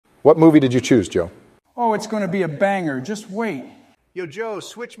What movie did you choose, Joe? Oh, it's going to be a banger. Just wait. Yo, Joe,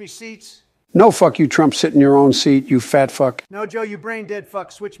 switch me seats. No, fuck you, Trump. Sit in your own seat, you fat fuck. No, Joe, you brain dead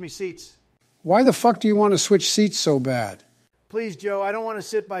fuck. Switch me seats. Why the fuck do you want to switch seats so bad? Please, Joe, I don't want to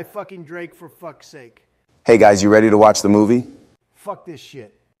sit by fucking Drake for fuck's sake. Hey guys, you ready to watch the movie? Fuck this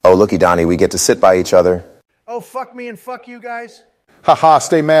shit. Oh, looky, Donnie, we get to sit by each other. Oh, fuck me and fuck you guys? Haha,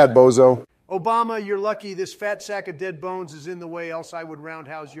 stay mad, bozo. Obama, you're lucky this fat sack of dead bones is in the way, else I would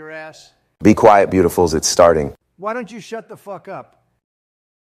roundhouse your ass. Be quiet, beautifuls, it's starting. Why don't you shut the fuck up?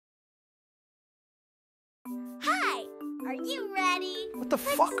 Hi, are you ready? What the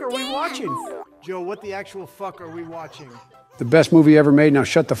fuck are we watching? Joe, what the actual fuck are we watching? The best movie ever made. Now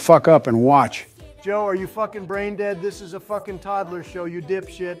shut the fuck up and watch. Joe, are you fucking brain dead? This is a fucking toddler show, you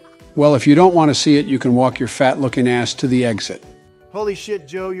dipshit. Well, if you don't want to see it, you can walk your fat-looking ass to the exit. Holy shit,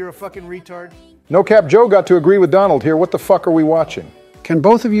 Joe, you're a fucking retard. No Cap Joe got to agree with Donald here. What the fuck are we watching? Can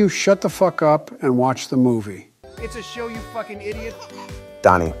both of you shut the fuck up and watch the movie? It's a show, you fucking idiot.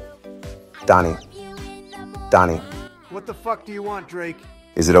 Donnie. Donnie. Donnie. What the fuck do you want, Drake?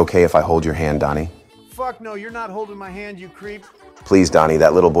 Is it okay if I hold your hand, Donnie? Fuck no, you're not holding my hand, you creep. Please, Donnie,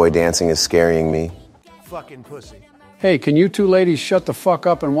 that little boy dancing is scaring me. Fucking pussy. Hey, can you two ladies shut the fuck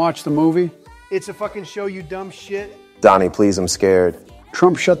up and watch the movie? It's a fucking show, you dumb shit. Donnie, please, I'm scared.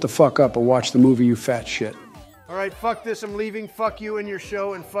 Trump, shut the fuck up and watch the movie, you fat shit. All right, fuck this, I'm leaving. Fuck you and your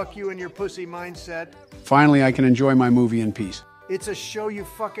show, and fuck you and your pussy mindset. Finally, I can enjoy my movie in peace. It's a show, you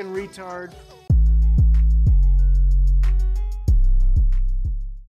fucking retard.